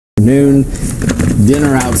Noon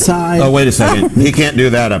dinner outside. Oh, wait a second. He can't do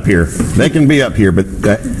that up here. They can be up here, but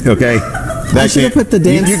okay. I should have put the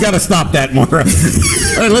dance. You got to stop that more. All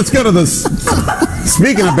right, let's go to this.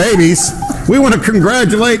 Speaking of babies, we want to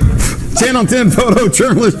congratulate 10 on 10 photo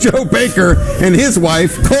journalist Joe Baker and his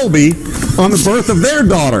wife Colby on the birth of their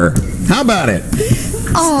daughter. How about it?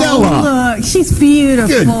 Oh, Stella. look, she's beautiful.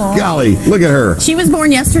 Good golly, look at her. She was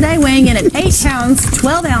born yesterday, weighing in at 8 pounds,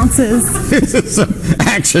 12 ounces. There's some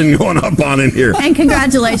action going up on in here. And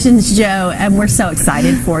congratulations, Joe, and we're so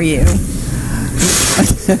excited for you.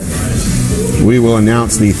 We will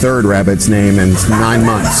announce the third rabbit's name in 9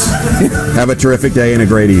 months. Have a terrific day and a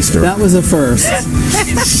great Easter. That was a first.